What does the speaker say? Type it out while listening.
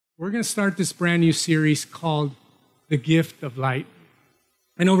We're going to start this brand new series called The Gift of Light.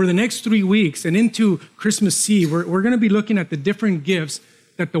 And over the next 3 weeks and into Christmas Eve, we're going to be looking at the different gifts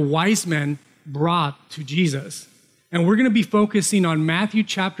that the wise men brought to Jesus. And we're going to be focusing on Matthew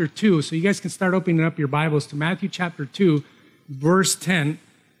chapter 2. So you guys can start opening up your Bibles to Matthew chapter 2, verse 10.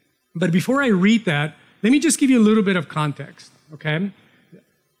 But before I read that, let me just give you a little bit of context, okay?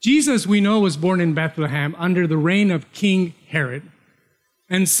 Jesus, we know, was born in Bethlehem under the reign of King Herod.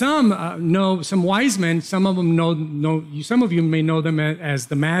 And some wise men, some of you may know them as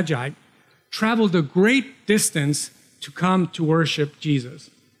the Magi, traveled a great distance to come to worship Jesus.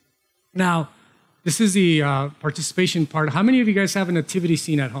 Now, this is the participation part. How many of you guys have a nativity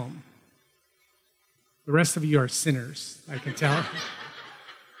scene at home? The rest of you are sinners, I can tell.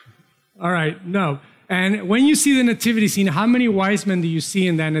 All right, no. And when you see the nativity scene, how many wise men do you see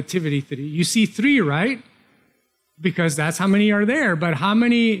in that nativity scene? You see 3, right? Because that's how many are there. But how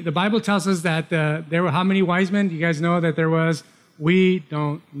many, the Bible tells us that there were how many wise men? Do you guys know that there was? We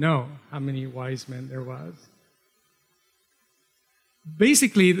don't know how many wise men there was.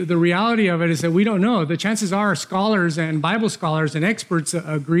 Basically, the reality of it is that we don't know. The chances are scholars and Bible scholars and experts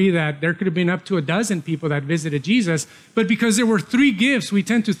agree that there could have been up to 12 people that visited Jesus. But because there were 3 gifts, we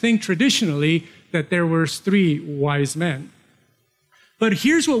tend to think traditionally that there were 3 wise men. But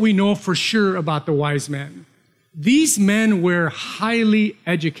here's what we know for sure about the wise men. These men were highly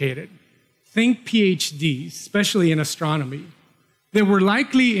educated. Think PhDs, especially in astronomy. They were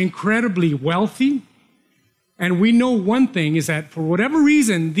likely incredibly wealthy. And we know one thing is that for whatever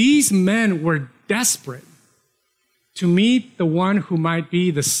reason, these men were desperate to meet the one who might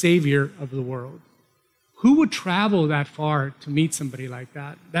be the savior of the world. Who would travel that far to meet somebody like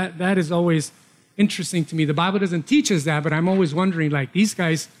that? That is always interesting to me. The Bible doesn't teach us that, but I'm always wondering, like, these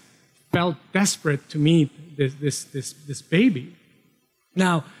guys felt desperate to meet this baby.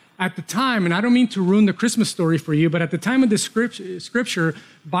 Now, at the time, and I don't mean to ruin the Christmas story for you, but at the time of the scripture,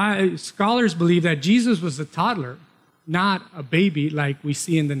 scholars believe that Jesus was a toddler, not a baby like we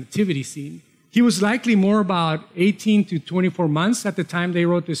see in the nativity scene. He was likely more about 18 to 24 months at the time they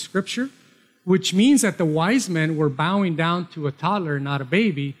wrote this scripture, which means that the wise men were bowing down to a toddler, not a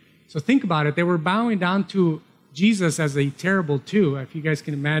baby. So think about it. They were bowing down to Jesus as a terrible two, if you guys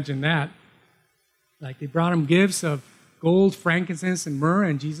can imagine that. Like, they brought him gifts of gold, frankincense, and myrrh,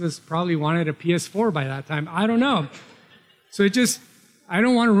 and Jesus probably wanted a PS4 by that time. I don't know. So I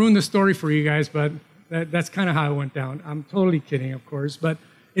don't want to ruin the story for you guys, but that's kind of how it went down. I'm totally kidding, of course. But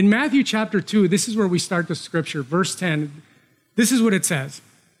in Matthew chapter 2, this is where we start the scripture. Verse 10, this is what it says.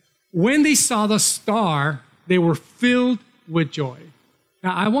 When they saw the star, they were filled with joy.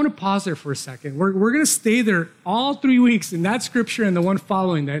 Now, I want to pause there for a second. We're going to stay there all 3 weeks in that scripture and the one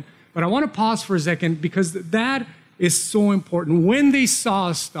following that. But I want to pause for a second because that is so important. When they saw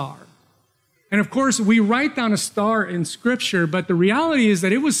a star. And of course, we write down a star in scripture, but the reality is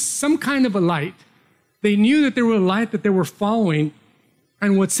that it was some kind of a light. They knew that there was a light that they were following.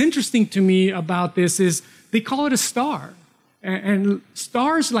 And what's interesting to me about this is they call it a star. And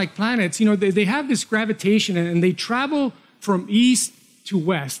stars, like planets, they have this gravitation and they travel from east to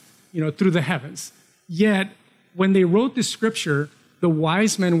west, through the heavens. Yet, when they wrote this scripture, the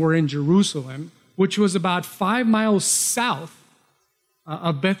wise men were in Jerusalem, which was about 5 miles south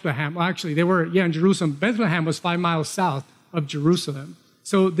of Bethlehem. Well, actually, they were, in Jerusalem. Bethlehem was 5 miles south of Jerusalem.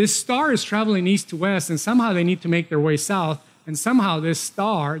 So this star is traveling east to west, and somehow they need to make their way south, and somehow this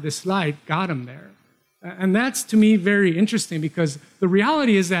star, this light, got them there. And that's, to me, very interesting, because the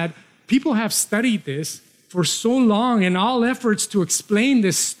reality is that people have studied this for so long, and all efforts to explain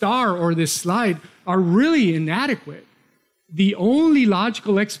this star or this light are really inadequate. The only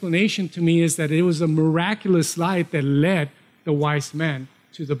logical explanation to me is that it was a miraculous light that led the wise men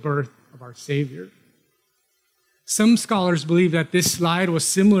to the birth of our Savior. Some scholars believe that this light was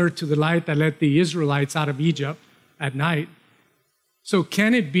similar to the light that led the Israelites out of Egypt at night. So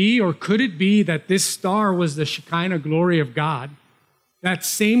can it be, or could it be, that this star was the Shekinah glory of God? That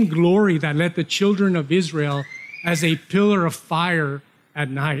same glory that led the children of Israel as a pillar of fire at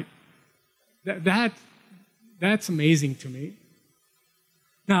night. That's amazing to me.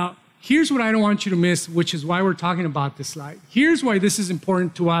 Now, here's what I don't want you to miss, which is why we're talking about this light. Here's why this is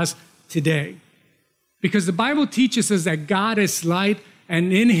important to us today. Because the Bible teaches us that God is light,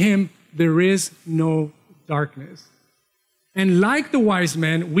 and in him there is no darkness. And like the wise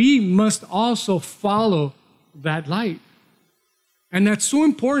men, we must also follow that light. And that's so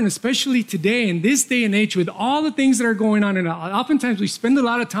important, especially today, in this day and age, with all the things that are going on. And oftentimes we spend a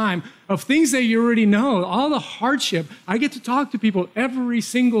lot of time of things that you already know, all the hardship. I get to talk to people every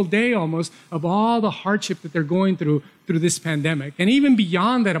single day almost of all the hardship that they're going through this pandemic. And even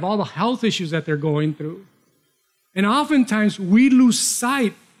beyond that, of all the health issues that they're going through. And oftentimes we lose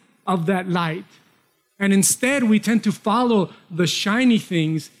sight of that light. And instead we tend to follow the shiny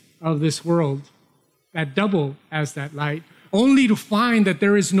things of this world that double as that light, only to find that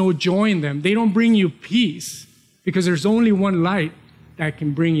there is no joy in them. They don't bring you peace because there's only one light that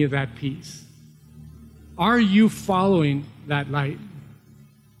can bring you that peace. Are you following that light?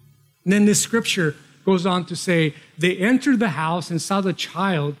 And then this scripture goes on to say, they entered the house and saw the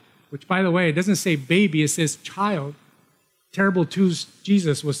child, which, by the way, it doesn't say baby, it says child. Terrible twos,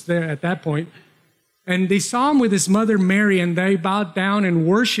 Jesus was there at that point. And they saw him with his mother Mary, and they bowed down and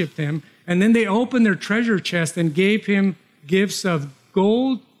worshiped him. And then they opened their treasure chest and gave him gifts of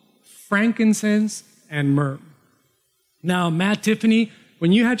gold, frankincense, and myrrh. Now, Matt, Tiffany,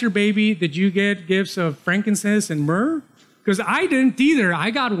 when you had your baby, did you get gifts of frankincense and myrrh? Because I didn't either. I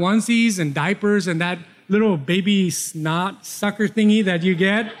got onesies and diapers and that little baby snot sucker thingy that you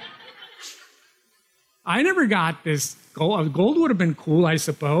get. I never got this gold. Gold would have been cool, I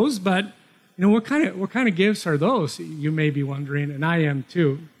suppose, but you know, what kind of gifts are those? You may be wondering, and I am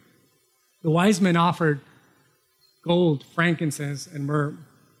too. The wise men offered gold, frankincense, and myrrh.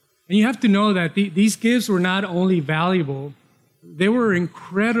 And you have to know that these gifts were not only valuable, they were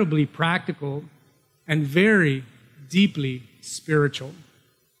incredibly practical and very deeply spiritual.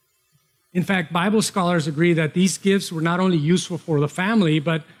 In fact, Bible scholars agree that these gifts were not only useful for the family,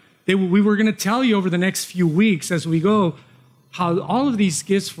 but we were going to tell you over the next few weeks as we go how all of these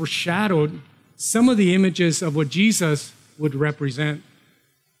gifts foreshadowed some of the images of what Jesus would represent.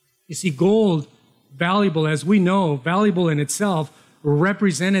 You see, gold, valuable, as we know, valuable in itself,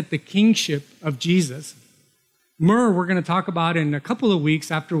 represented the kingship of Jesus. Myrrh, we're going to talk about in a couple of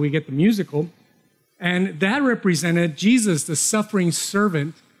weeks after we get the musical, and that represented Jesus, the suffering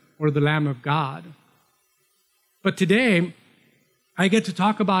servant, or the Lamb of God. But today, I get to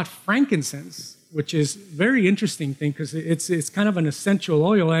talk about frankincense, which is a very interesting thing because it's kind of an essential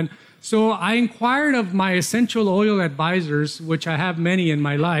oil. And so I inquired of my essential oil advisors, which I have many in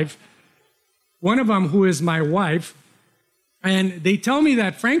my life, one of them who is my wife, and they tell me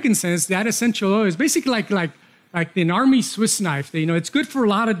that frankincense, that essential oil, is basically like an army Swiss knife. You know, it's good for a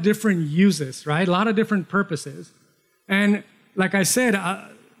lot of different uses, right? A lot of different purposes. And like I said,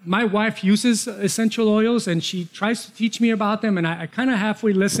 my wife uses essential oils, and she tries to teach me about them, and I kind of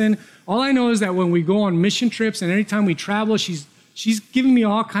halfway listen. All I know is that when we go on mission trips and anytime we travel, she's giving me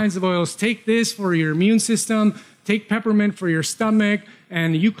all kinds of oils. Take this for your immune system, take peppermint for your stomach,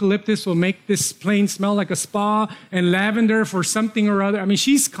 and eucalyptus will make this plane smell like a spa, and lavender for something or other. I mean,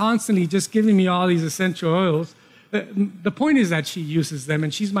 she's constantly just giving me all these essential oils. The point is that she uses them,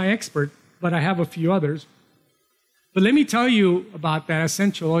 and she's my expert, but I have a few others. But let me tell you about that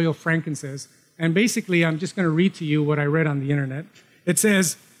essential oil frankincense. And basically, I'm just going to read to you what I read on the internet. It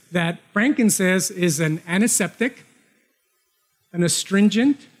says that frankincense is an antiseptic, an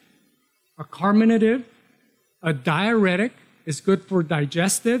astringent, a carminative, a diuretic. It's good for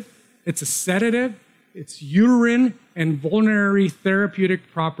digestive. It's a sedative. It's uterine and vulnerary therapeutic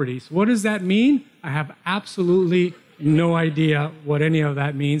properties. What does that mean? I have absolutely no idea what any of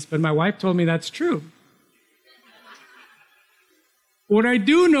that means, but my wife told me that's true. What I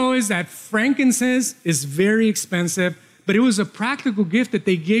do know is that frankincense is very expensive, but it was a practical gift that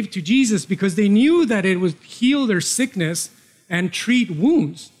they gave to Jesus because they knew that it would heal their sickness and treat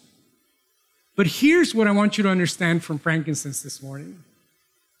wounds. But here's what I want you to understand from frankincense this morning.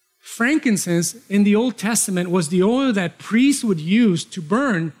 Frankincense in the Old Testament was the oil that priests would use to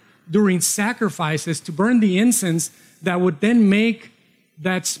burn during sacrifices, to burn the incense that would then make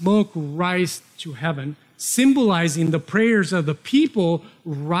that smoke rise to heaven, symbolizing the prayers of the people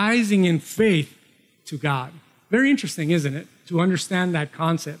rising in faith to God. Very interesting, isn't it, to understand that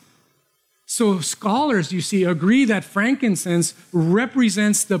concept? So scholars, you see, agree that frankincense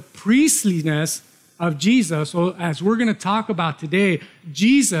represents the priestliness of Jesus, or as we're going to talk about today,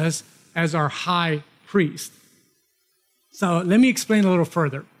 Jesus as our high priest. So let me explain a little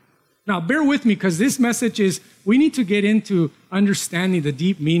further. Now, bear with me because this message we need to get into understanding the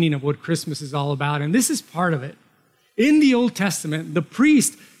deep meaning of what Christmas is all about, and this is part of it. In the Old Testament, the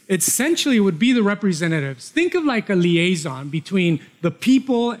priest essentially would be the representatives. Think of like a liaison between the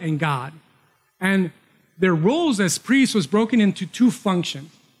people and God. And their roles as priests was broken into two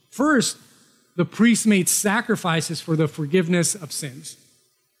functions. First, the priest made sacrifices for the forgiveness of sins.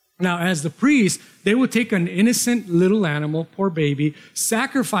 Now, as the priest, they would take an innocent little animal, poor baby,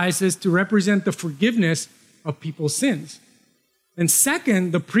 sacrifices to represent the forgiveness of people's sins. And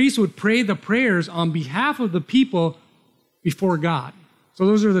second, the priest would pray the prayers on behalf of the people before God. So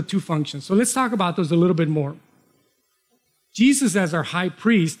those are the two functions. So let's talk about those a little bit more. Jesus, as our high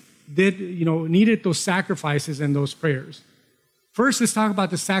priest, needed those sacrifices and those prayers. First, let's talk about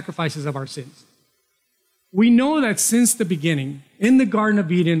the sacrifices of our sins. We know that since the beginning, in the Garden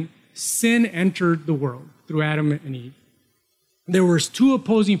of Eden, sin entered the world through Adam and Eve. There was two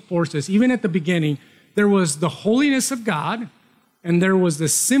opposing forces. Even at the beginning, there was the holiness of God and there was the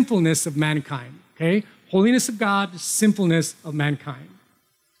sinfulness of mankind. Okay? Holiness of God, sinfulness of mankind.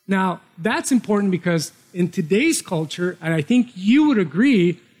 Now, that's important because in today's culture, and I think you would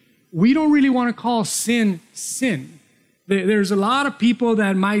agree, we don't really want to call sin, sin. There's a lot of people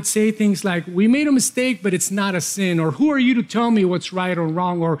that might say things like, we made a mistake, but it's not a sin, or who are you to tell me what's right or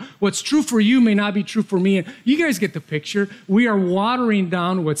wrong, or what's true for you may not be true for me. And you guys get the picture. We are watering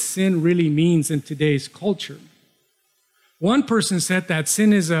down what sin really means in today's culture. One person said that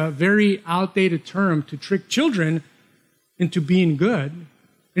sin is a very outdated term to trick children into being good.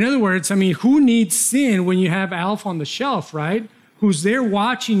 In other words, who needs sin when you have Alf on the shelf, right? Who's there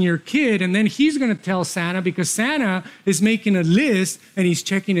watching your kid, and then he's going to tell Santa because Santa is making a list and he's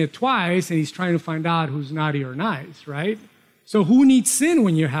checking it twice and he's trying to find out who's naughty or nice, right? So who needs sin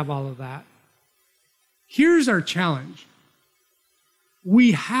when you have all of that? Here's our challenge.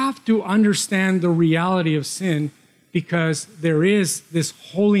 We have to understand the reality of sin because there is this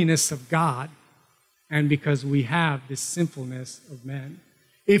holiness of God and because we have this sinfulness of man.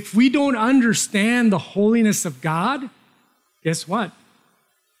 If we don't understand the holiness of God, guess what?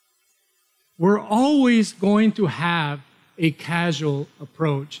 We're always going to have a casual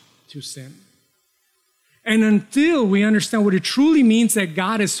approach to sin. And until we understand what it truly means that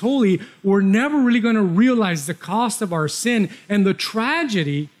God is holy, we're never really going to realize the cost of our sin and the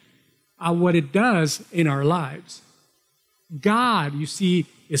tragedy of what it does in our lives. God, you see,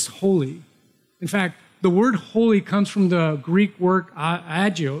 is holy. In fact, the word holy comes from the Greek word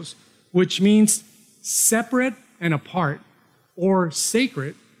agios, which means separate and apart, or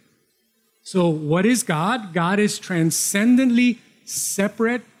sacred. So what is God? God is transcendently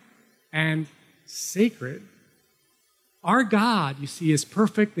separate and sacred. Our God, you see, is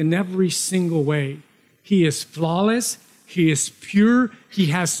perfect in every single way. He is flawless. He is pure. He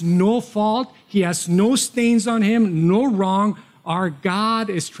has no fault. He has no stains on him, no wrong. Our God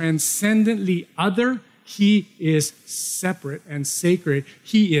is transcendently other. He is separate and sacred.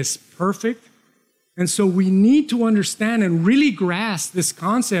 He is perfect. And so we need to understand and really grasp this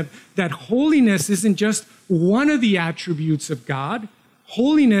concept that holiness isn't just one of the attributes of God.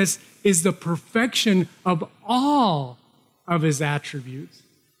 Holiness is the perfection of all of his attributes.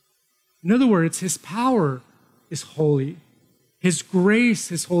 In other words, his power is holy. His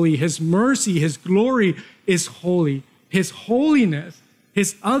grace is holy. His mercy, his glory is holy. His holiness,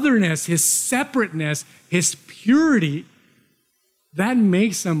 his otherness, his separateness, his purity, that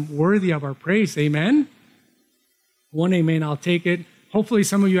makes him worthy of our praise. Amen? One amen, I'll take it. Hopefully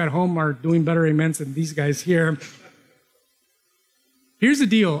some of you at home are doing better amens than these guys here. Here's the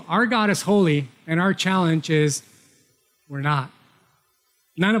deal. Our God is holy, and our challenge is we're not.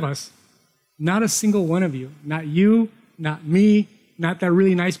 None of us. Not a single one of you. Not you, not me, not that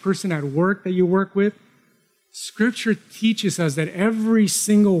really nice person at work that you work with. Scripture teaches us that every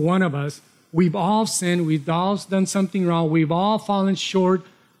single one of us, we've all sinned, we've all done something wrong, we've all fallen short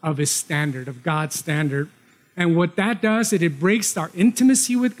of his standard, of God's standard. And what that does is it breaks our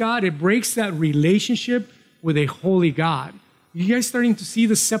intimacy with God, it breaks that relationship with a holy God. You guys starting to see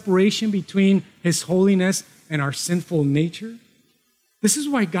the separation between his holiness and our sinful nature? This is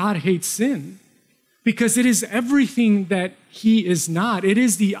why God hates sin, because it is everything that he is not. It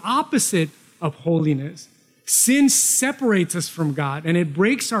is the opposite of holiness. Sin separates us from God and it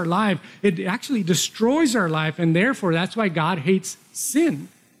breaks our life. It actually destroys our life, and therefore that's why God hates sin.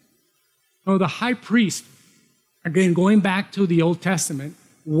 Oh, the high priest, again, going back to the Old Testament,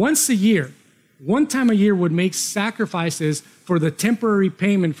 once a year, one time a year would make sacrifices for the temporary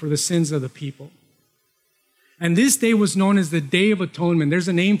payment for the sins of the people. And this day was known as the Day of Atonement. There's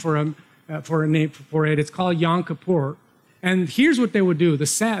a name for it. It's called Yom Kippur. And here's what they would do.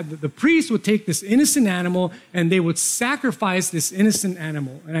 The priest would take this innocent animal and they would sacrifice this innocent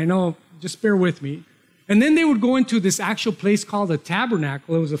animal. And I know, just bear with me. And then they would go into this actual place called the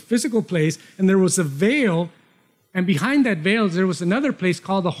tabernacle. It was a physical place, and there was a veil. And behind that veil, there was another place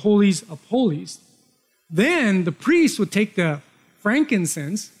called the Holies of Holies. Then the priest would take the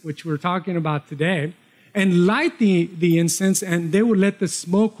frankincense, which we're talking about today, and light the incense, and they would let the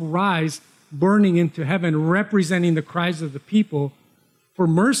smoke rise, burning into heaven, representing the cries of the people for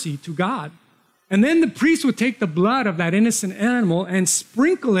mercy to God. And then the priest would take the blood of that innocent animal and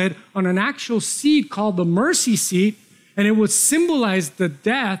sprinkle it on an actual seat called the mercy seat, and it would symbolize the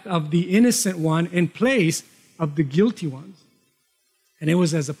death of the innocent one in place of the guilty ones. And it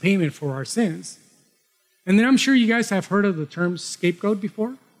was as a payment for our sins. And then I'm sure you guys have heard of the term scapegoat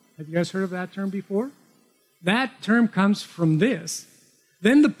before. Have you guys heard of that term before? That term comes from this.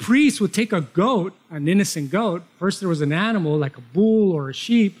 Then the priest would take a goat, an innocent goat. First there was an animal like a bull or a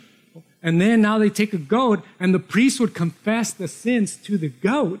sheep. And then now they take a goat, and the priest would confess the sins to the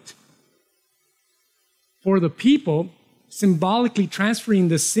goat for the people, symbolically transferring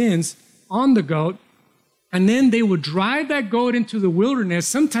the sins on the goat. And then they would drive that goat into the wilderness,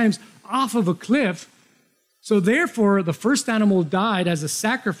 sometimes off of a cliff. So therefore, the first animal died as a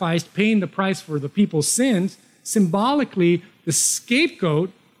sacrifice, paying the price for the people's sins. Symbolically, the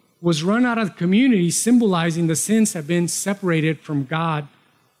scapegoat was run out of the community, symbolizing the sins have been separated from God's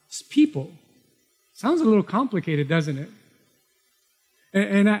people. Sounds a little complicated, doesn't it?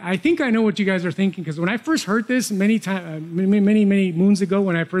 And I think I know what you guys are thinking, because when I first heard this many moons ago,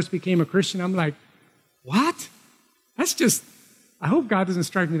 when I first became a Christian, I'm like, what? That's just, I hope God doesn't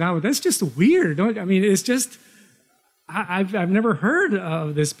strike me down with, that's just weird. It's just, I've never heard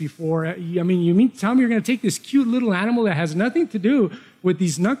of this before. You mean tell me you're going to take this cute little animal that has nothing to do with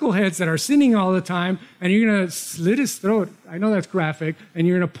these knuckleheads that are sinning all the time, and you're going to slit his throat. I know that's graphic. And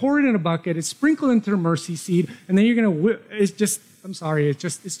you're going to pour it in a bucket, it's sprinkled into the mercy seat, and then you're going to, it's just, I'm sorry, it's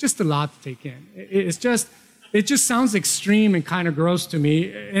just a lot to take in. It just sounds extreme and kind of gross to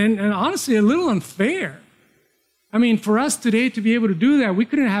me, and honestly, a little unfair. I mean, for us today to be able to do that, we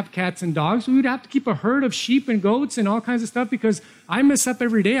couldn't have cats and dogs. We would have to keep a herd of sheep and goats and all kinds of stuff, because I mess up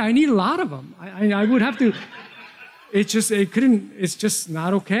every day. I need a lot of them. I would have to, it's just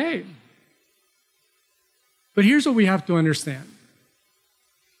not okay. But here's what we have to understand.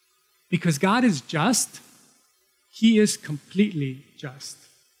 Because God is just, He is completely just.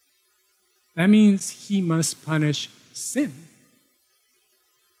 That means He must punish sin.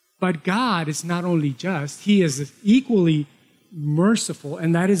 But God is not only just, He is equally merciful,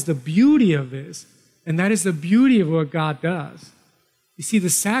 and that is the beauty of this, and that is the beauty of what God does. You see,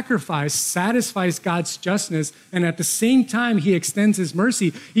 the sacrifice satisfies God's justness, and at the same time, He extends His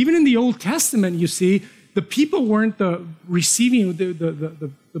mercy. Even in the Old Testament, you see, the people weren't receiving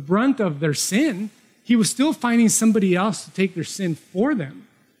the brunt of their sin. He was still finding somebody else to take their sin for them.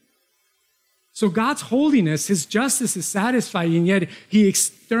 So God's holiness, His justice is satisfying, and yet He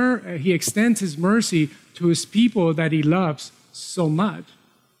extends His mercy to His people that He loves so much.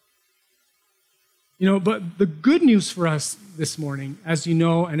 But the good news for us this morning, as you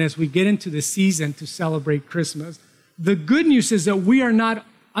know, and as we get into the season to celebrate Christmas, the good news is that we are not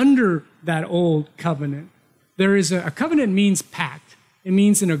under that old covenant. There is a covenant means pact. It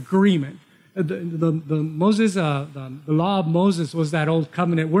means an agreement. The law of Moses was that old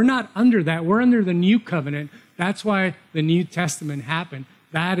covenant. We're not under that. We're under the new covenant. That's why the New Testament happened.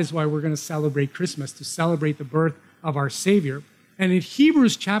 That is why we're going to celebrate Christmas, to celebrate the birth of our Savior. And in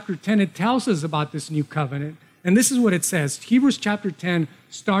Hebrews chapter 10, it tells us about this new covenant. And this is what it says. Hebrews chapter 10,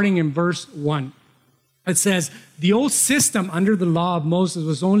 starting in verse 1. It says, the old system under the law of Moses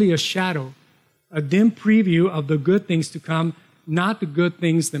was only a shadow, a dim preview of the good things to come, not the good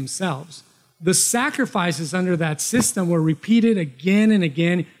things themselves. The sacrifices under that system were repeated again and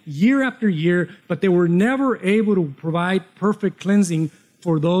again, year after year, but they were never able to provide perfect cleansing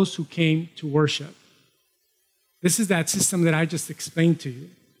for those who came to worship. This is that system that I just explained to you.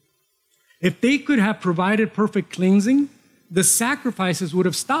 If they could have provided perfect cleansing, the sacrifices would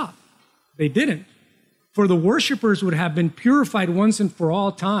have stopped. They didn't. For the worshipers would have been purified once and for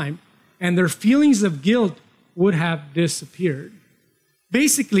all time, and their feelings of guilt would have disappeared.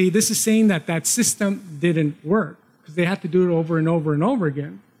 Basically, this is saying that that system didn't work, because they had to do it over and over and over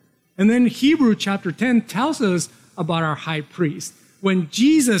again. And then Hebrews chapter 10 tells us about our high priest. When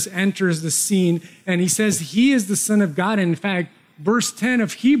Jesus enters the scene and He says He is the Son of God, and in fact, verse 10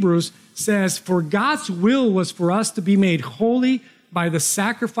 of Hebrews says, for God's will was for us to be made holy by the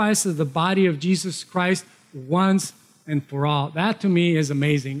sacrifice of the body of Jesus Christ once and for all. That to me is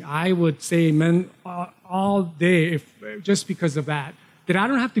amazing. I would say amen all day just because of that. That I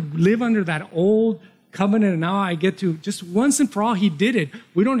don't have to live under that old covenant, and now I get to just once and for all, He did it.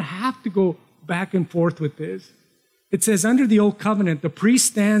 We don't have to go back and forth with this. It says, under the old covenant, the priest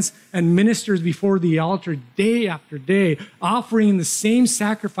stands and ministers before the altar day after day, offering the same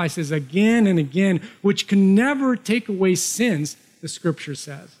sacrifices again and again, which can never take away sins, the scripture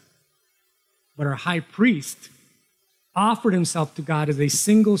says. but our high priest offered himself to God as a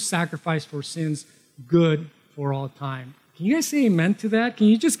single sacrifice for sins, good for all time. Can you guys say amen to that? Can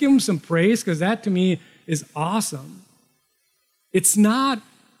you just give him some praise? Because that to me is awesome. It's not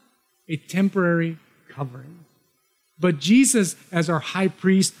a temporary covering, but Jesus, as our high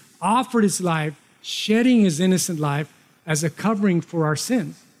priest, offered his life, shedding his innocent life as a covering for our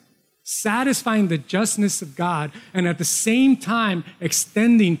sins, satisfying the justness of God, and at the same time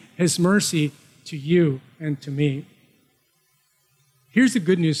extending his mercy to you and to me. Here's the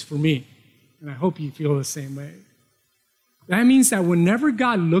good news for me, and I hope you feel the same way. That means that whenever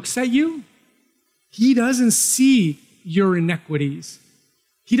God looks at you, he doesn't see your iniquities.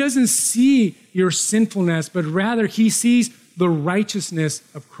 He doesn't see your sinfulness, but rather he sees the righteousness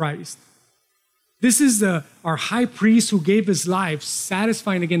of Christ. This is our high priest who gave his life,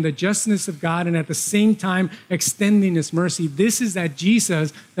 satisfying again the justness of God and at the same time extending his mercy. This is that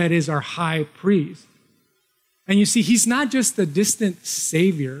Jesus that is our high priest. And you see, he's not just a distant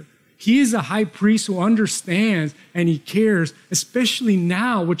savior. He is a high priest who understands and he cares, especially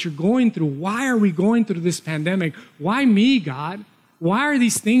now what you're going through. Why are we going through this pandemic? Why me, God? Why are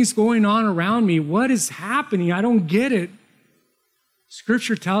these things going on around me? What is happening? I don't get it.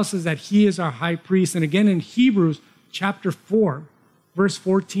 Scripture tells us that he is our high priest. And again, in Hebrews chapter 4, verse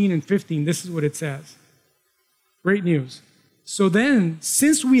 14 and 15, this is what it says. Great news. So then,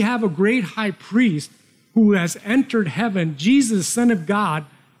 since we have a great high priest who has entered heaven, Jesus, Son of God,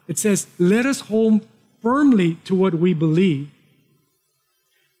 it says, let us hold firmly to what we believe.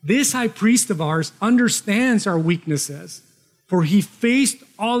 This high priest of ours understands our weaknesses, for he faced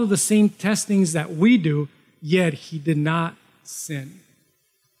all of the same testings that we do, yet he did not sin.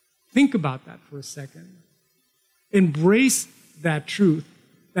 Think about that for a second. Embrace that truth,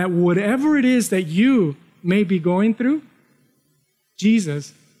 that whatever it is that you may be going through,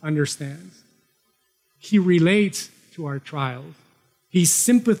 Jesus understands. He relates to our trials. He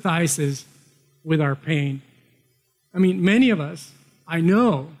sympathizes with our pain. I mean, many of us, I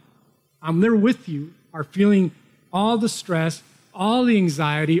know, I'm there with you, are feeling all the stress, all the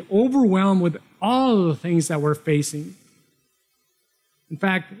anxiety, overwhelmed with all of the things that we're facing. In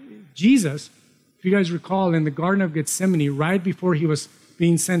fact, Jesus, if you guys recall, in the Garden of Gethsemane, right before he was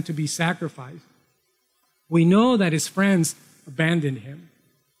being sent to be sacrificed, we know that his friends abandoned him.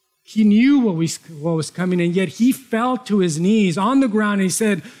 He knew what was coming, and yet he fell to his knees on the ground and he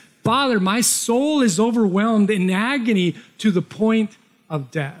said, Father, my soul is overwhelmed in agony to the point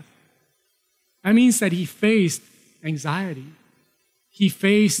of death. That means that he faced anxiety. He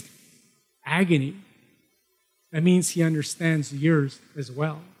faced agony. That means he understands yours as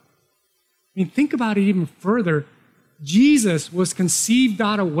well. I mean, think about it even further. Jesus was conceived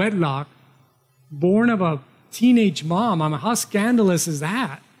out of wedlock, born of a teenage mom. I mean, how scandalous is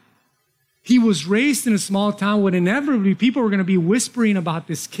that? He was raised in a small town where inevitably people were going to be whispering about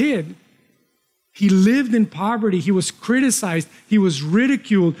this kid. He lived in poverty. He was criticized. He was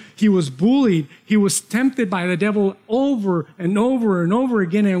ridiculed. He was bullied. He was tempted by the devil over and over and over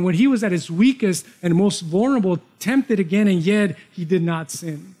again. And when he was at his weakest and most vulnerable, tempted again, and yet he did not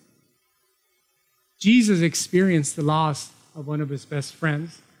sin. Jesus experienced the loss of one of his best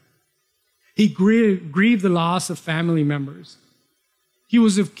friends. He grieved the loss of family members. He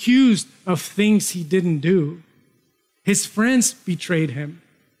was accused of things he didn't do. His friends betrayed him.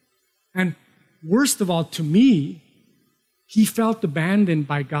 And worst of all, to me, he felt abandoned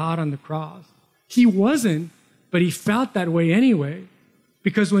by God on the cross. He wasn't, but he felt that way anyway.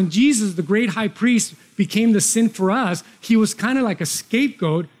 Because when Jesus, the great high priest, became the sin for us, he was kind of like a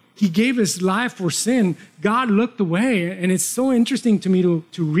scapegoat. He gave his life for sin. God looked away. And it's so interesting to me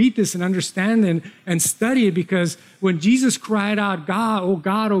to read this and understand and study it, because when Jesus cried out, God,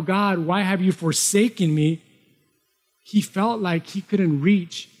 oh God, why have you forsaken me? He felt like he couldn't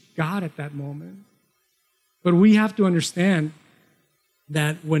reach God at that moment. But we have to understand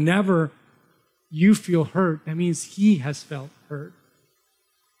that whenever you feel hurt, that means he has felt hurt.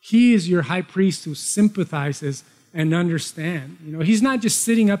 He is your high priest who sympathizes and understands. You know, he's not just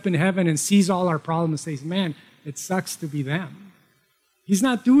sitting up in heaven and sees all our problems and says, man, it sucks to be them. He's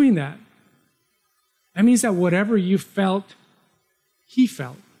not doing that. That means that whatever you felt, he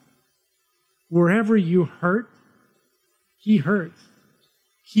felt. Wherever you hurt, he hurt.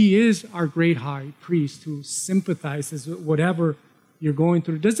 He is our great high priest who sympathizes with whatever you're going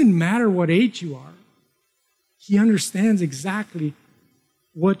through. It doesn't matter what age you are. He understands exactly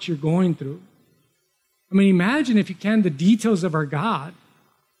what you're going through. I mean, imagine, if you can, the details of our God.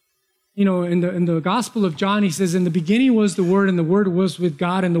 You know, in the Gospel of John, he says, in the beginning was the Word, and the Word was with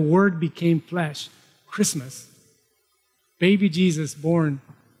God, and the Word became flesh. Christmas. Baby Jesus born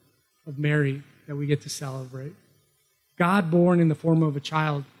of Mary. that we get to celebrate. God born in the form of a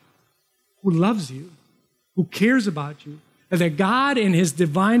child who loves you, who cares about you, and that God in his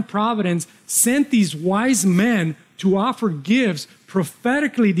divine providence sent these wise men to offer gifts,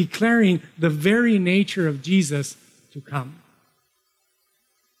 prophetically declaring the very nature of Jesus to come.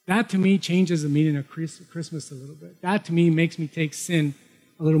 That to me changes the meaning of Christmas a little bit. That to me makes me take sin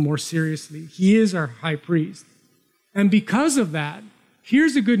a little more seriously. He is our high priest. And because of that,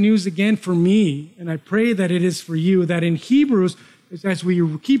 here's the good news again for me, and I pray that it is for you, that in Hebrews, as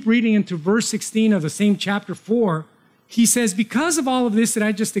we keep reading into verse 16 of the same chapter 4, he says, because of all of this that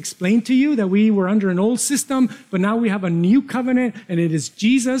I just explained to you, that we were under an old system, but now we have a new covenant, and it is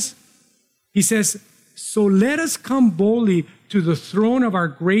Jesus. He says, so let us come boldly to the throne of our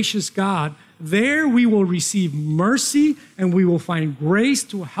gracious God. There we will receive mercy, and we will find grace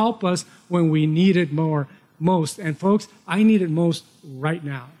to help us when we need it most. And folks, I need it most right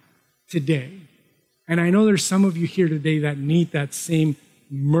now, today. And I know there's some of you here today that need that same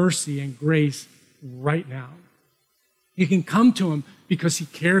mercy and grace right now. You can come to him because he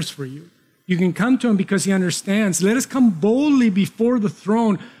cares for you. You can come to him because he understands. Let us come boldly before the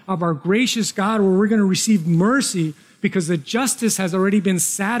throne of our gracious God, where we're going to receive mercy because the justice has already been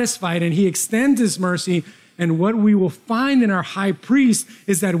satisfied, and he extends his mercy. And what we will find in our high priest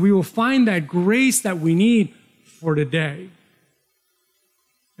is that we will find that grace that we need for today.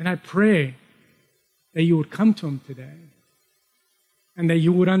 And I pray that you would come to him today, and that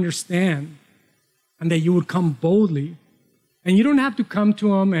you would understand, and that you would come boldly. And you don't have to come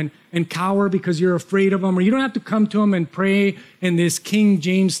to him and cower because you're afraid of him, or you don't have to come to him and pray in this King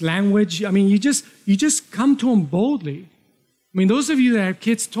James language. I mean, you just come to him boldly. I mean, those of you that have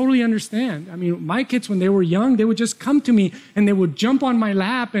kids totally understand. I mean, my kids, when they were young, they would just come to me and they would jump on my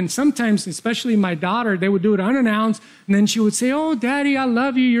lap. And sometimes, especially my daughter, they would do it unannounced. And then she would say, oh, Daddy, I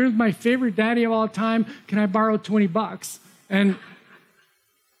love you. You're my favorite daddy of all time. Can I borrow $20? And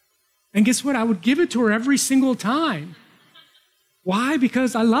guess what? I would give it to her every single time. Why?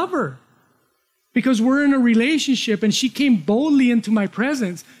 Because I love her. Because we're in a relationship, and she came boldly into my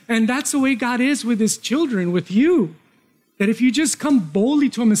presence. And that's the way God is with his children, with you. That if you just come boldly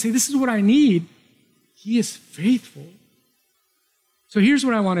to him and say, this is what I need, he is faithful. So here's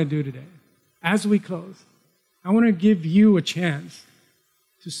what I want to do today. As we close, I want to give you a chance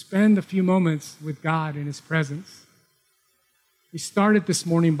to spend a few moments with God in his presence. We started this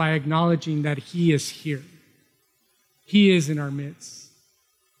morning by acknowledging that he is here. He is in our midst.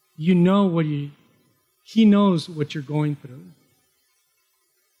 You know he knows what you're going through.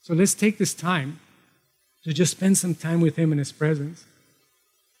 So let's take this time to just spend some time with him in his presence.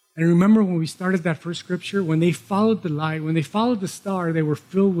 And remember when we started that first scripture, when they followed the light, when they followed the star, they were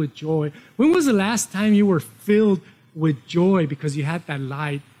filled with joy. When was the last time you were filled with joy because you had that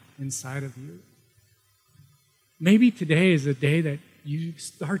light inside of you? Maybe today is a day that you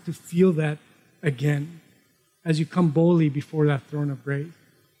start to feel that again as you come boldly before that throne of grace.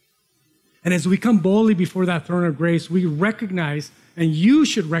 And as we come boldly before that throne of grace, we recognize, and you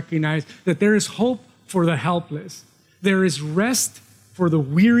should recognize, that there is hope for the helpless. There is rest for the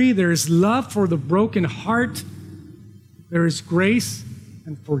weary. There is love for the broken heart. There is grace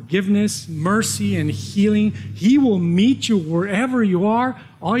and forgiveness, mercy and healing. He will meet you wherever you are.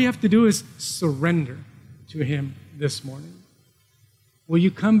 All you have to do is surrender to him this morning. Will you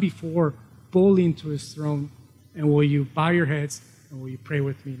come before boldly into his throne, and will you bow your heads, and will you pray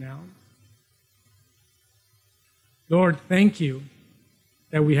with me now? Lord, thank you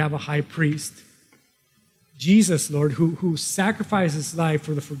that we have a high priest, Jesus, Lord, who sacrificed his life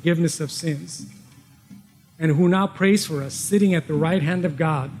for the forgiveness of sins, and who now prays for us, sitting at the right hand of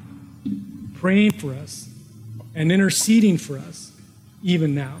God, praying for us and interceding for us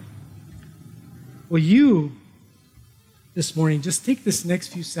even now. Will you, this morning, just take this next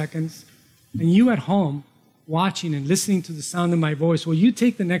few seconds, and you at home, watching and listening to the sound of my voice, will you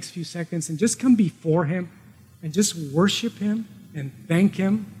take the next few seconds and just come before him and just worship him and thank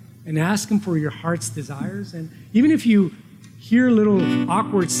him and ask him for your heart's desires? And even if you hear a little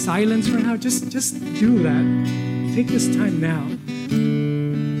awkward silence right now, just do that. Take this time now,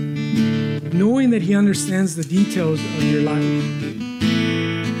 knowing that he understands the details of your life.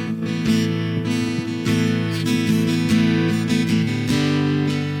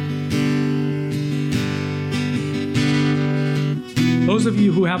 Those of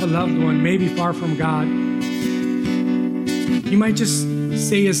you who have a loved one, maybe far from God, you might just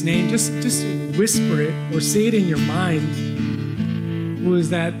say his name, just whisper it or say it in your mind. Who is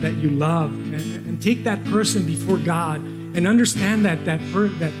that you love? And take that person before God and understand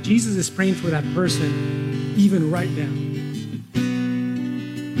that Jesus is praying for that person even right now.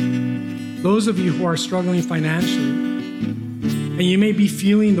 Those of you who are struggling financially, and you may be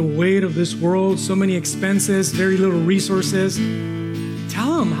feeling the weight of this world, so many expenses, very little resources,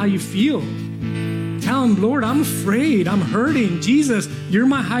 tell him how you feel. Tell him, Lord, I'm afraid, I'm hurting. Jesus, you're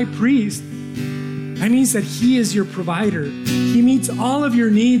my high priest. That means that he is your provider. He meets all of your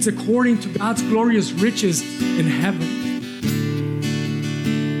needs according to God's glorious riches in heaven.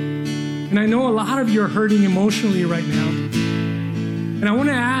 And I know a lot of you are hurting emotionally right now. And I want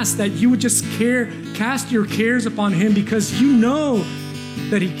to ask that you would just cast your cares upon him, because you know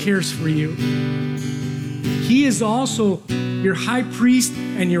that he cares for you. He is also your high priest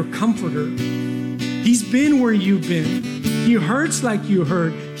and your comforter. He's been where you've been. He hurts like you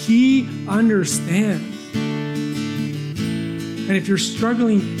hurt. He understands. And if you're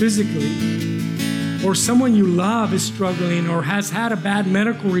struggling physically, or someone you love is struggling or has had a bad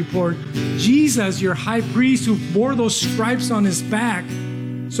medical report, Jesus, your high priest who bore those stripes on his back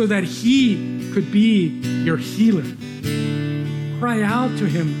so that he could be your healer. Cry out to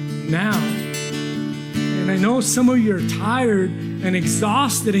him now. And I know some of you are tired and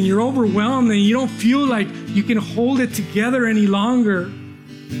exhausted and you're overwhelmed and you don't feel like you can hold it together any longer,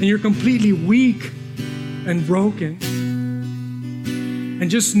 and you're completely weak and broken. And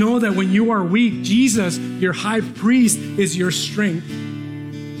just know that when you are weak, Jesus, your high priest, is your strength.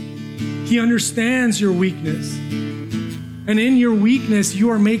 He understands your weakness. And in your weakness, you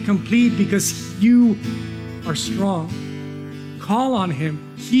are made complete because you are strong. Call on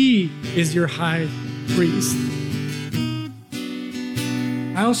him. He is your high priest.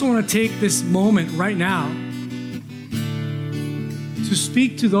 I also want to take this moment right now to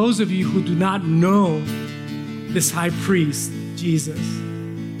speak to those of you who do not know this high priest, Jesus.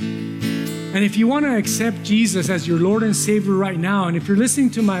 And if you want to accept Jesus as your Lord and Savior right now, and if you're listening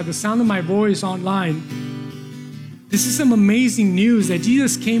to the sound of my voice online, this is some amazing news that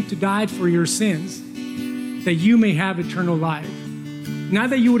Jesus came to die for your sins, that you may have eternal life. Not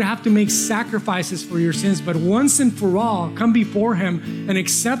that you would have to make sacrifices for your sins, but once and for all, come before him and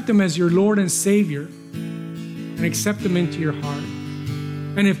accept him as your Lord and Savior, and accept him into your heart.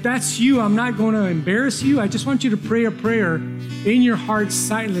 And if that's you, I'm not going to embarrass you. I just want you to pray a prayer in your heart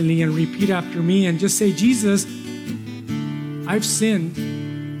silently and repeat after me and just say, Jesus, I've sinned,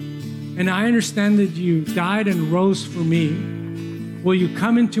 and I understand that you died and rose for me. Will you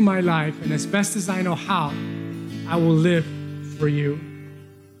come into my life? And as best as I know how, I will live for you.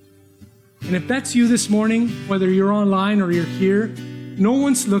 And if that's you this morning, whether you're online or you're here, no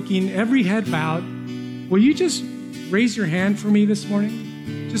one's looking, every head bowed, will you just raise your hand for me this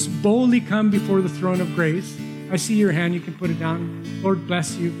morning? Just boldly come before the throne of grace. I see your hand, you can put it down. Lord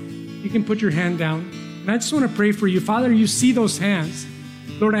bless you. You can put your hand down. And I just want to pray for you. Father, you see those hands.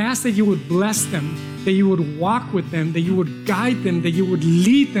 Lord, I ask that you would bless them, that you would walk with them, that you would guide them, that you would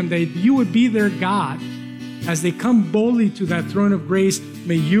lead them, that you would be their God. As they come boldly to that throne of grace,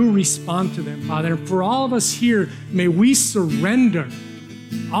 may you respond to them, Father. And for all of us here, may we surrender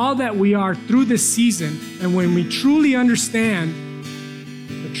all that we are through this season. And when we truly understand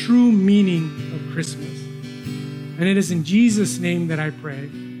the true meaning of Christmas. And it is in Jesus' name that I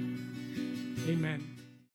pray. Amen.